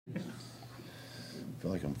I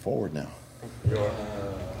feel like I'm forward now.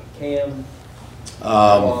 Cam.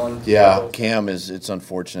 Yeah, Cam it's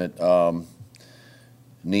unfortunate.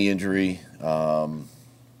 Knee injury,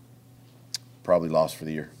 probably lost for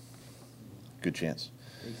the year. Good chance.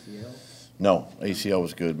 ACL? No, ACL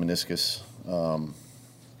was good. Meniscus,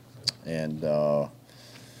 and I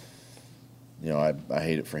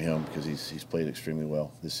hate it for him because he's played extremely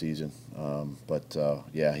well this season. But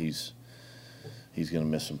yeah, he's going to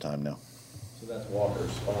miss some time now. So that's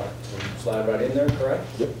Walker's spot. Slide right in there, correct?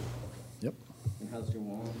 Yep. And how's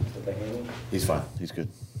Juwan with the hand? He's fine. He's good.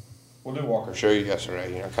 What did Walker show you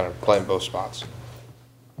yesterday? Kind of playing both spots.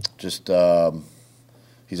 Just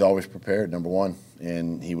he's always prepared, number one,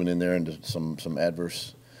 and he went in there into some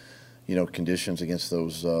adverse, conditions against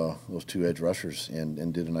those two edge rushers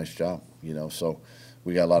and did a nice job. So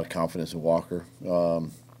we got a lot of confidence in Walker,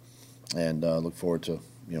 and look forward to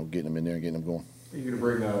getting him in there and getting him going. Are you going to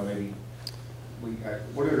bring maybe?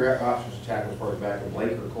 What are your options to tackle as far as back with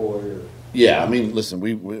Blake or Coy? Or? Yeah, I mean, listen,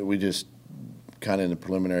 we just kind of in the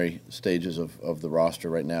preliminary stages of the roster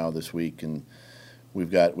right now this week, and we've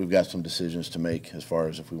got some decisions to make as far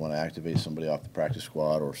as if we want to activate somebody off the practice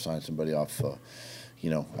squad or sign somebody off,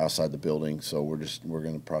 outside the building. So we're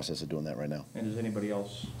in the process of doing that right now. And does anybody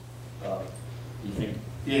else? You think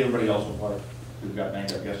anybody else will play? Who got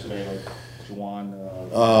banged up yesterday, like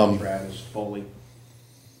Juwan, Travis, Foley?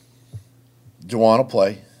 Juwan will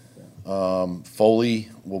play. Foley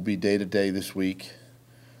will be day-to-day this week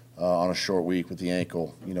on a short week with the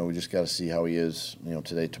ankle. We just got to see how he is,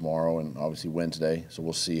 today, tomorrow, and obviously Wednesday. So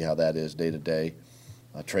we'll see how that is day-to-day.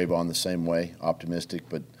 Trayvon the same way, optimistic,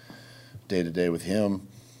 but day-to-day with him.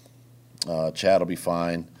 Chad will be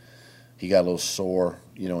fine. He got a little sore,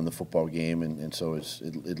 in the football game, and so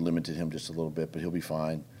it limited him just a little bit, but he'll be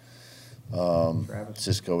fine.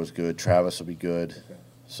 Cisco is good. Travis will be good. Okay.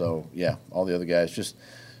 So yeah, all the other guys just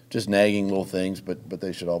nagging little things, but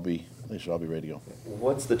they should all be ready to go.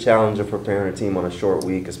 What's the challenge of preparing a team on a short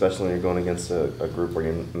week, especially when you're going against a group where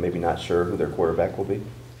you're maybe not sure who their quarterback will be?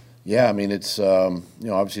 Yeah, I mean it's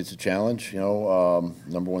obviously it's a challenge.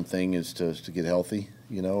 Number one thing is to get healthy,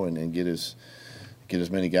 and get as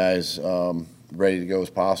many guys ready to go as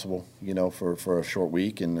possible, for a short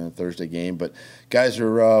week and a Thursday game. But guys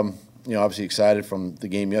are obviously excited from the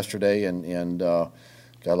game yesterday and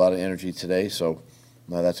got a lot of energy today, so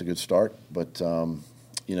that's a good start. But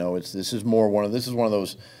this is one of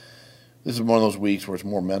those weeks where it's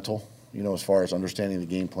more mental, as far as understanding the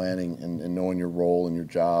game planning and knowing your role and your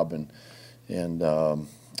job, and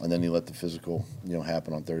then you let the physical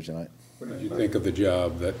happen on Thursday night. What did you think of the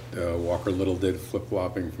job that Walker Little did,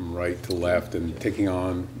 flip-flopping from right to left and taking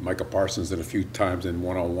on Micah Parsons a few times in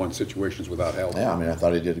one-on-one situations without help? Yeah, I mean, I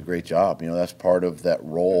thought he did a great job. That's part of that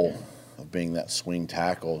role of being that swing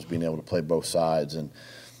tackle, is being able to play both sides. And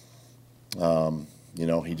he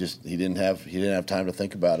didn't have time to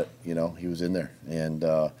think about it. He was in there and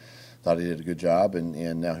thought he did a good job.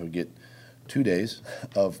 And now he'll get 2 days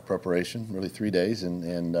of preparation, really 3 days,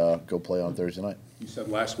 and go play on Thursday night. You said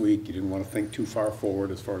last week you didn't want to think too far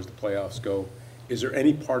forward as far as the playoffs go. Is there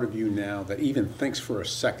any part of you now that even thinks for a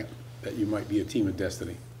second that you might be a team of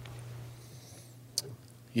destiny?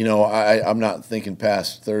 I'm not thinking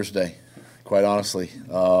past Thursday, quite honestly.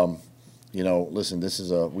 Listen,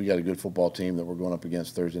 we got a good football team that we're going up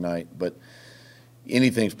against Thursday night, but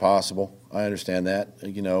anything's possible. I understand that,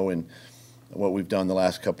 and what we've done the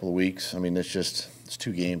last couple of weeks. I mean, it's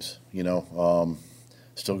 2 games,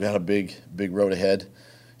 Still got a big road ahead,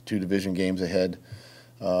 2 division games ahead.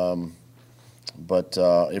 But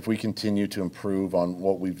if we continue to improve on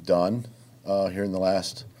what we've done here in the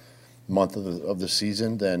last month of the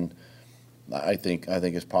season, then I think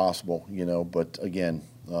it's possible, But again,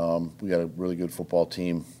 we got a really good football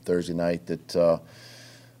team Thursday night that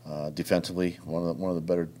defensively one of the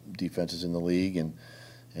better defenses in the league,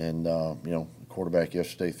 and quarterback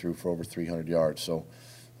yesterday threw for over 300 yards. So.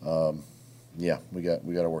 Yeah, we got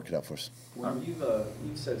to work it out for us. You've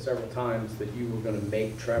said several times that you were going to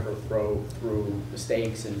make Trevor throw through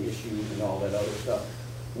mistakes and issues and all that other stuff.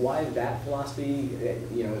 Why that philosophy,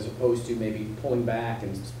 as opposed to maybe pulling back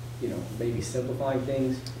and maybe simplifying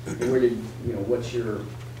things? And where did what's the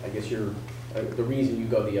reason you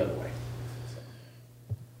go the other way?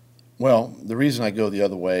 Well, the reason I go the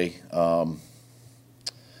other way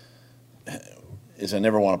is I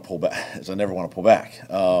never want to pull back.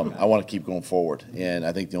 I want to keep going forward, and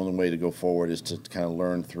I think the only way to go forward is to kind of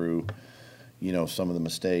learn through, some of the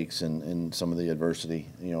mistakes and some of the adversity,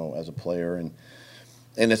 as a player, and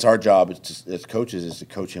it's our job as coaches is to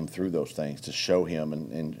coach him through those things, to show him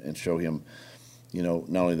and show him,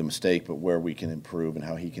 not only the mistake, but where we can improve and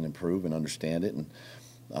how he can improve and understand it. And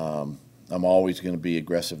I'm always going to be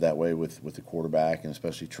aggressive that way with the quarterback, and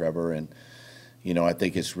especially Trevor. And I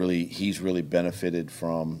think he's really benefited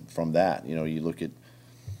from that. You look at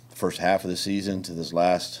the first half of the season to this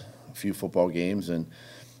last few football games, and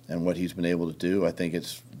what he's been able to do. I think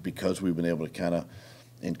it's because we've been able to kind of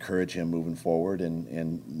encourage him moving forward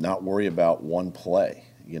and not worry about one play.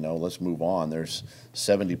 Let's move on. There's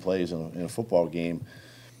 70 plays in a football game.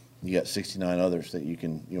 You got 69 others that you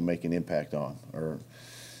can make an impact on, or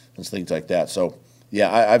and things like that. So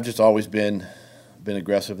yeah, I've just always been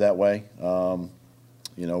aggressive that way.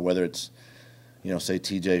 Whether it's say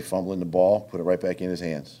TJ fumbling the ball, put it right back in his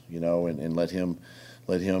hands. And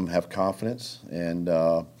let him have confidence, and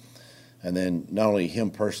then not only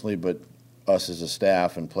him personally, but us as a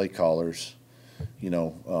staff and play callers,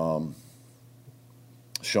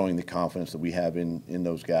 showing the confidence that we have in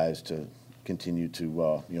those guys to continue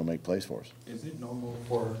to make plays for us. Is it normal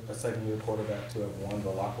for a second-year quarterback to have won the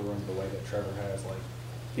locker room the way that Trevor has? Like,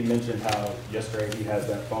 he mentioned how yesterday he has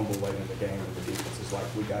that fumble late in the game, and the defense is like,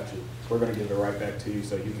 "We got you. We're going to give it right back to you,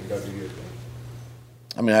 so you can go do your thing."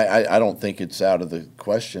 I mean, I don't think it's out of the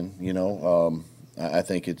question. I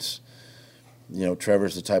think it's,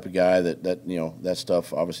 Trevor's the type of guy that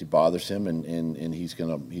stuff obviously bothers him, and he's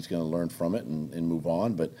gonna learn from it and move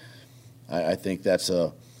on. But I think that's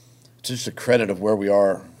just a credit of where we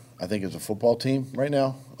are. I think as a football team right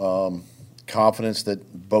now, confidence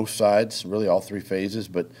that both sides, really all three phases,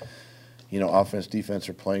 but offense, defense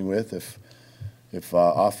are playing with. If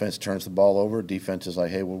offense turns the ball over, defense is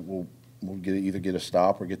like, hey, we'll either get a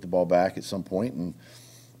stop or get the ball back at some point. And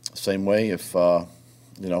same way, if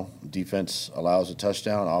defense allows a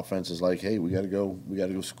touchdown, offense is like, hey, we got to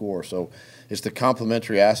go score. So it's the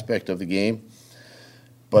complementary aspect of the game.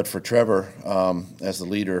 But for Trevor, as the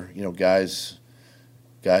leader, guys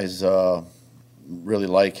really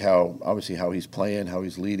like how he's playing, how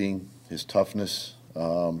he's leading, his toughness,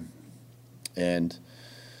 and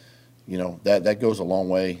that goes a long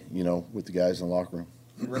way, with the guys in the locker room.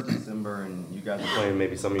 We're in December, and you guys are playing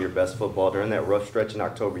maybe some of your best football. During that rough stretch in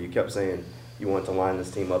October, you kept saying you want to line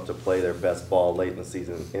this team up to play their best ball late in the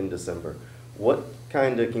season in December. What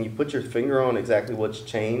can you put your finger on exactly what's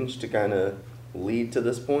changed to kind of lead to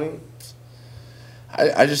this point?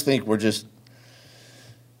 I just think we're just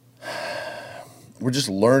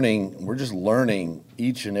learning. We're just learning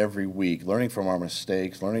each and every week, learning from our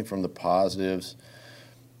mistakes, learning from the positives.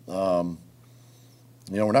 We're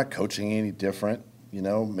not coaching any different.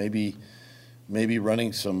 Maybe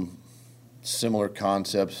running some similar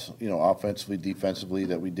concepts, offensively, defensively,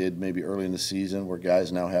 that we did maybe early in the season, where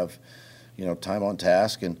guys now have, time on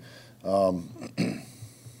task, and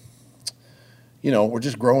we're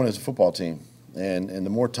just growing as a football team, and the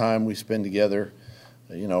more time we spend together,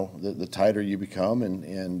 the tighter you become,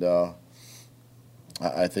 and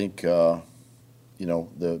I think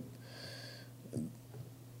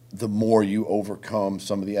the more you overcome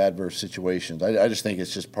some of the adverse situations. I just think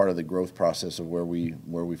it's just part of the growth process of where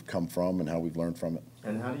we've come from and how we've learned from it.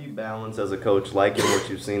 And how do you balance, as a coach, liking what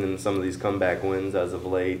you've seen in some of these comeback wins as of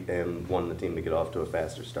late and wanting the team to get off to a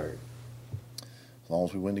faster start? As long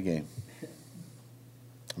as we win the game.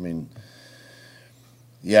 I mean,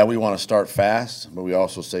 yeah, we want to start fast, but we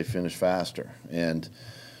also say finish faster. And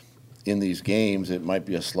in these games, it might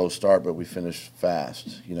be a slow start, but we finish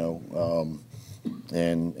fast,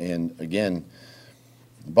 And again,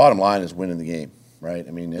 the bottom line is winning the game, right?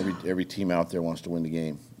 I mean, every team out there wants to win the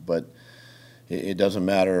game, but it doesn't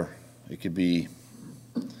matter. It could be,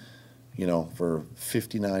 for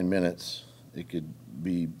 59 minutes, it could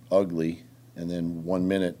be ugly, and then 1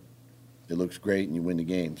 minute it looks great and you win the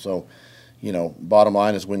game. So, bottom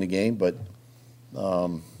line is win the game, but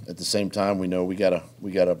at the same time, we know we gotta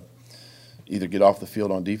either get off the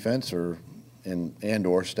field on defense or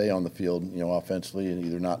stay on the field, offensively, and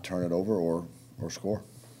either not turn it over or score.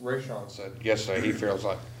 Rayshon said yesterday he feels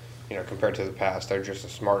like, compared to the past, they're just a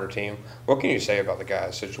smarter team. What can you say about the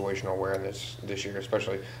guys' situational awareness this year,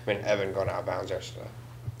 especially, Evan going out of bounds yesterday?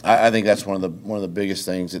 I think that's one of the biggest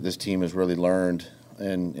things that this team has really learned,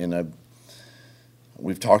 and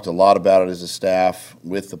we've talked a lot about it as a staff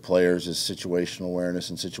with the players, is situational awareness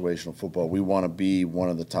and situational football. We want to be one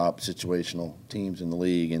of the top situational teams in the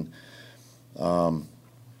league, and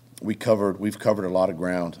we've covered a lot of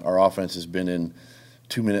ground. Our offense has been in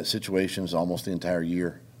 2-minute situations almost the entire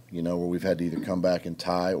year, where we've had to either come back and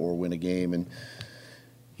tie or win a game. And,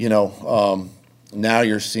 now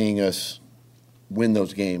you're seeing us win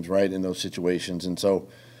those games, right, in those situations. And so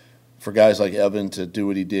for guys like Evan to do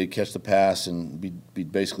what he did, catch the pass and be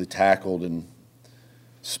basically tackled and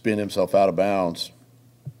spin himself out of bounds,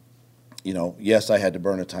 yes, I had to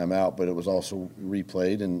burn a timeout, but it was also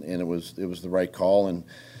replayed, and it was the right call and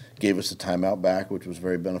gave us the timeout back, which was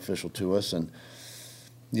very beneficial to us. And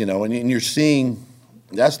and you're seeing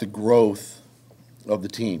that's the growth of the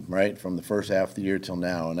team, right, from the first half of the year till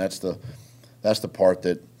now, and that's the part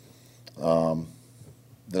that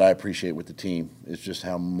that I appreciate with the team is just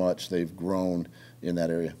how much they've grown in that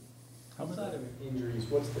area. Outside of injuries,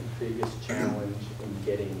 what's the biggest challenge in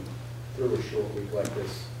getting through a short week like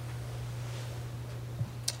this?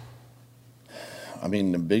 I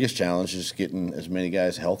mean, the biggest challenge is getting as many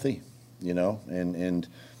guys healthy, and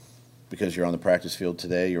because you're on the practice field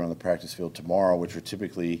today, you're on the practice field tomorrow, which are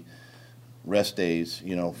typically rest days,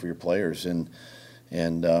 for your players, and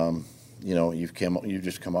you've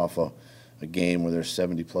just come off a game where there's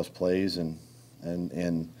 70+ plays and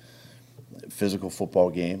physical football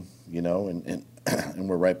game, and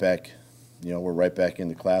we're right back, we're right back in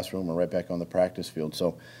the classroom, we're right back on the practice field.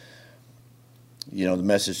 So, the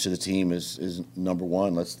message to the team is number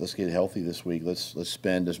one, let's get healthy this week. Let's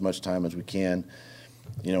spend as much time as we can,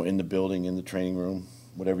 in the building, in the training room,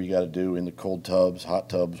 whatever you got to do, in the cold tubs, hot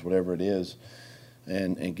tubs, whatever it is,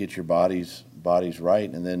 and get your bodies right,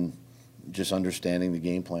 and then just understanding the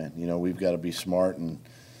game plan. We've got to be smart and,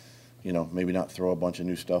 maybe not throw a bunch of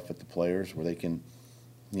new stuff at the players where they can,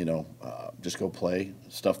 just go play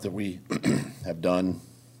stuff that we have done,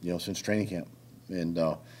 since training camp, and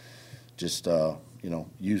just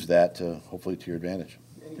use that to hopefully to your advantage.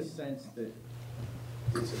 Any sense that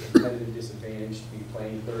it's a competitive disadvantage to be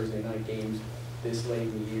playing Thursday night games this late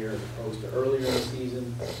in the year as opposed to earlier in the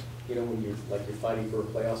season? When you're fighting for a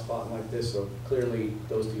playoff spot like this, so clearly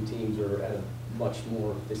those two teams are at a much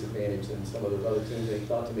more disadvantage than some of those other teams. Any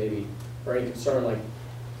thought to maybe, or any concern like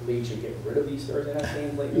the league should get rid of these Thursday night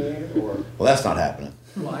games late in the year? Or well, that's not happening.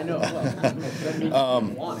 Well, I know.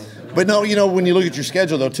 Well, But no, when you look at your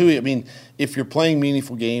schedule though too, I mean, if you're playing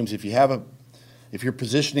meaningful games, if you're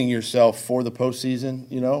positioning yourself for the postseason,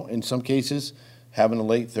 in some cases, having a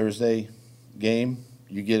late Thursday game,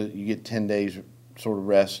 you get 10 days sort of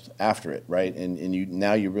rest after it, right? And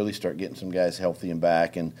you really start getting some guys healthy and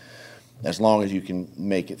back, and as long as you can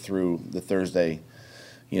make it through the Thursday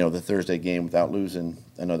game without losing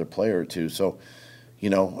another player or two. So,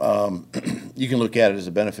 you can look at it as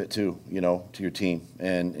a benefit too, to your team,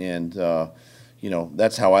 and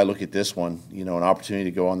that's how I look at this one. An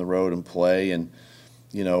opportunity to go on the road and play, and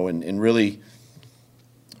and really,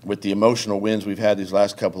 with the emotional wins we've had these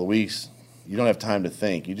last couple of weeks, you don't have time to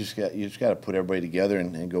think. You just got to put everybody together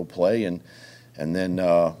and go play, and then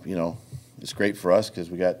it's great for us because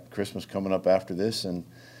we got Christmas coming up after this, and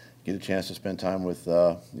get a chance to spend time with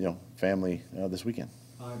family this weekend.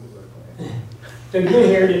 So you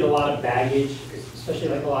inherited a lot of baggage, especially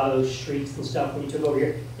like a lot of those streaks and stuff when you took over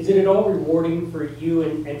here. Is it at all rewarding for you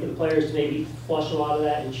and for the players to maybe flush a lot of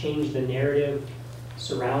that and change the narrative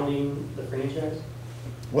surrounding the franchise?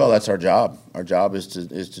 Well, that's our job. Our job is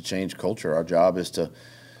to change culture. Our job is to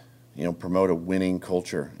promote a winning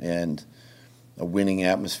culture and a winning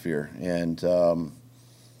atmosphere. And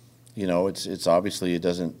it's obviously it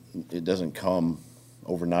doesn't come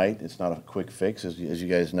overnight. It's not a quick fix, as you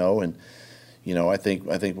guys know. And I think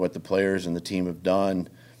what the players and the team have done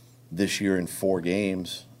this year in 4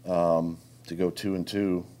 games to go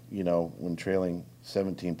 2-2, when trailing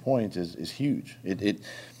 17 points is huge.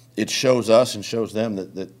 It shows us and shows them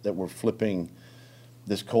that we're flipping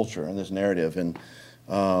this culture and this narrative. And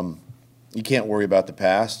you can't worry about the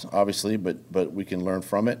past, obviously, but we can learn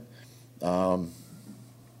from it. And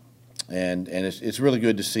it's really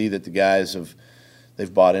good to see that the guys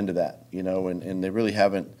they've bought into that, and they really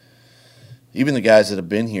haven't. Even the guys that have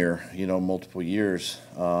been here, multiple years,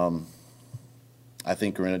 I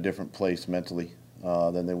think are in a different place mentally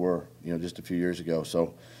than they were, just a few years ago.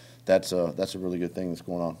 So that's a really good thing that's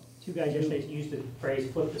going on. 2 guys yesterday used the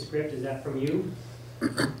phrase "flip the script." Is that from you?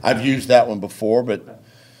 I've used that one before, but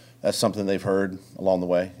that's something they've heard along the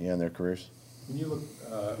way, in their careers.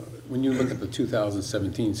 When you look at the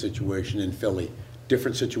 2017 situation in Philly,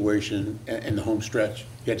 different situation in the home stretch,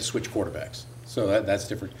 you had to switch quarterbacks. So that's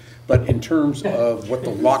different. But in terms of what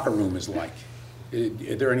the locker room is like,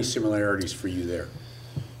 are there any similarities for you there?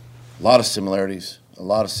 A lot of similarities.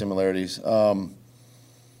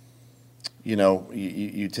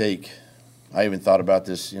 You take. I even thought about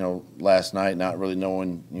this, last night, not really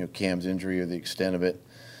knowing, Cam's injury or the extent of it,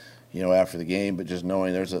 after the game, but just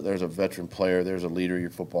knowing there's a veteran player, there's a leader of your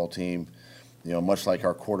football team, much like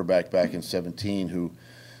our quarterback back in 2017 who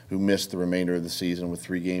missed the remainder of the season with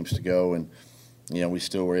 3 games to go, and we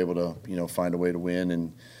still were able to find a way to win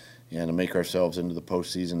and to make ourselves into the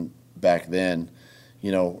postseason back then.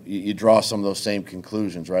 you draw some of those same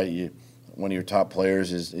conclusions, right? One of your top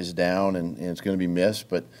players is down and it's going to be missed,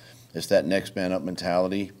 but it's that next man up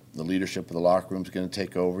mentality. The leadership of the locker room is going to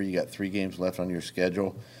take over. You got 3 games left on your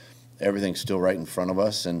schedule. Everything's still right in front of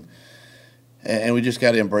us, and we just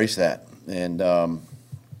got to embrace that. And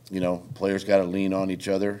players got to lean on each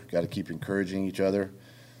other, got to keep encouraging each other.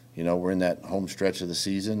 We're in that home stretch of the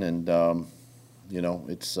season, and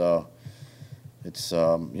it's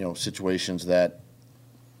situations that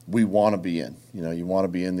we want to be in. You want to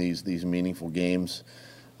be in these meaningful games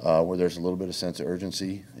where there's a little bit of sense of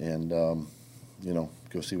urgency, and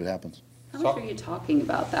go see what happens. How much are you talking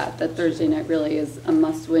about that Thursday night really is a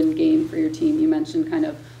must-win game for your team? You mentioned kind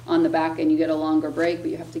of on the back end you get a longer break, but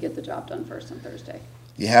you have to get the job done first on Thursday.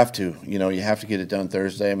 You have to. You have to get it done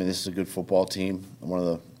Thursday. I mean, this is a good football team. One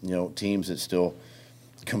of the teams that's still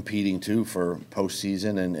competing too for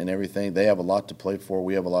postseason and everything. They have a lot to play for.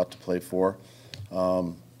 We have a lot to play for.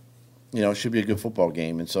 It should be a good football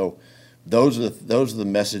game, and so those are the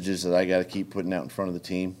messages that I got to keep putting out in front of the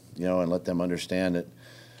team. And let them understand that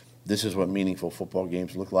this is what meaningful football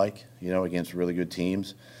games look like. Against really good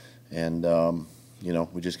teams, and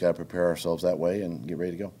we just got to prepare ourselves that way and get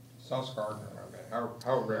ready to go. Sauce Gardner,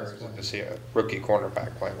 how rare is it to see a rookie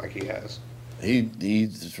cornerback play like he has?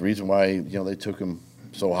 He's the reason why they took him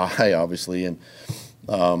so high, obviously, and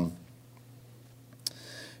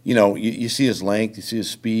you see his length, you see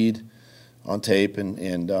his speed on tape, and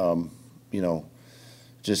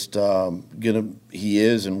he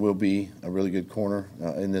is and will be a really good corner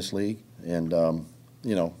in this league, and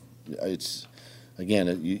it's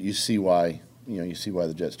again you see why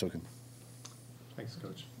the Jets took him. Thanks,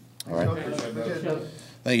 Coach. All right,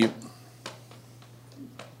 thank you.